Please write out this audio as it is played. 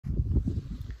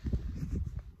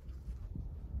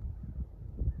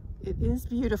is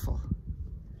beautiful.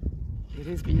 It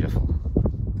is beautiful.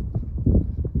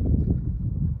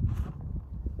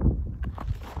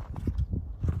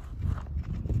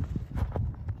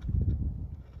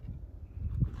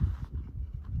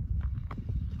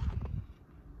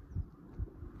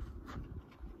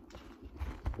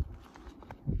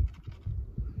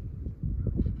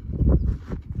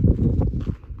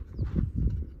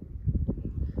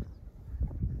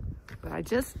 But I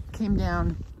just came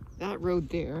down that road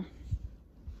there,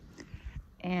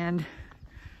 and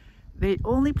they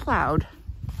only plowed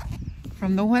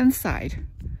from the one side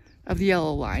of the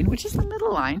yellow line, which is the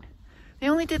middle line. They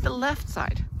only did the left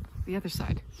side, the other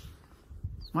side.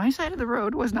 My side of the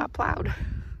road was not plowed.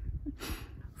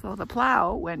 So the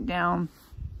plow went down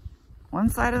one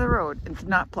side of the road and did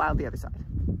not plow the other side.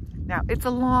 Now it's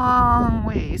a long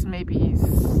ways. Maybe he's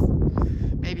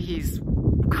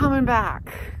coming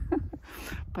back.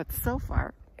 But so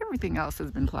far, everything else has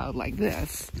been plowed like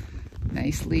this,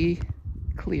 nicely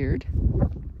cleared.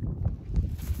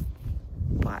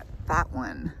 But that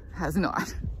one has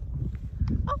not.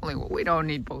 We don't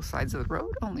need both sides of the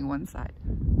road, only one side.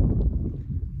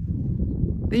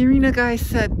 The arena guy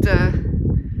said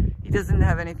he doesn't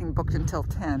have anything booked until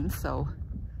 10, so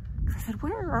I said,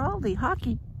 where are all the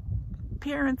hockey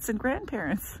parents and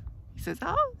grandparents? He says,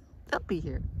 oh, they'll be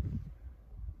here.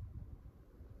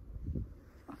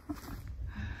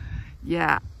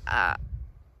 Yeah,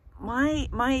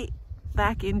 my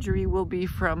back injury will be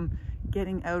from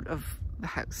getting out of the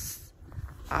house.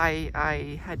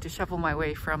 I had to shuffle my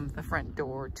way from the front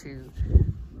door to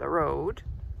the road,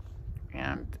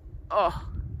 and I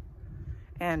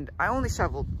only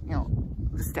shoveled, you know,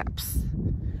 the steps.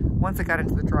 Once I got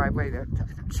into the driveway,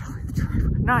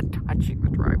 not touching the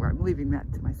driveway. I'm leaving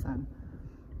that to my son.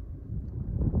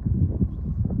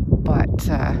 But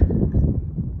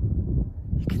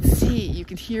you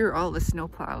can hear all the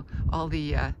snowplow, all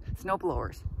the snow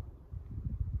blowers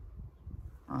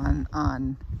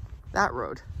on that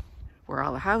road where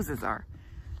all the houses are.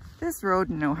 This road,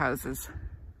 no houses.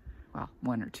 Well,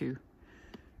 one or two.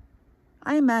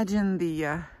 I imagine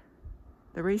the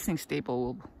racing stable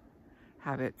will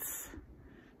have its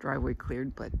driveway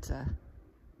cleared, but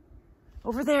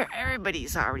over there,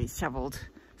 everybody's already shoveled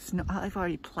snow. I've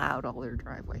already plowed all their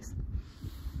driveways.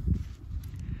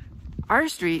 Our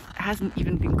street hasn't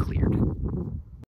even been cleared.